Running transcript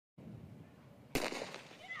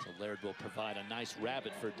Laird will provide a nice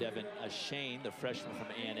rabbit for Devin Ashane, the freshman from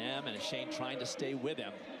A&M, and Ashane trying to stay with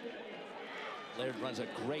him. Laird runs a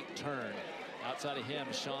great turn. Outside of him,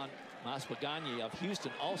 Sean Maswaganye of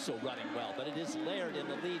Houston also running well, but it is Laird in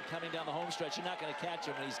the lead coming down the home stretch. You're not going to catch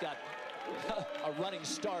him when he's got a running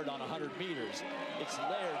start on 100 meters. It's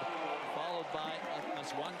Laird followed by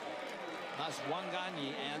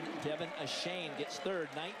Maswaganye, and Devin Ashane gets third.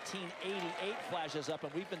 1988 flashes up,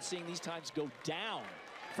 and we've been seeing these times go down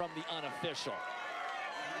from the unofficial.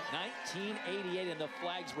 1988, and the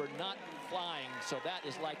flags were not flying, so that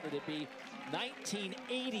is likely to be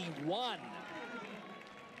 1981.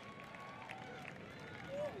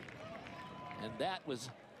 And that was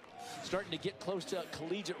starting to get close to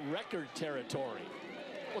collegiate record territory.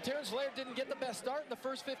 Well, Terrance Laird didn't get the best start in the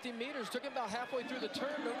first 50 meters. Took him about halfway through the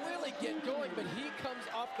turn to really get going, but he comes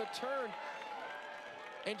off the turn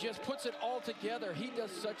and just puts it all together. He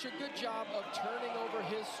does such a good job of turning over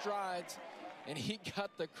his strides, and he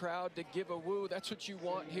got the crowd to give a woo. That's what you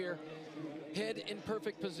want here. Head in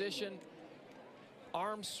perfect position,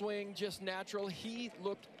 arm swing just natural. He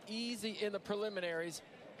looked easy in the preliminaries,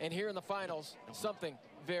 and here in the finals, something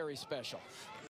very special.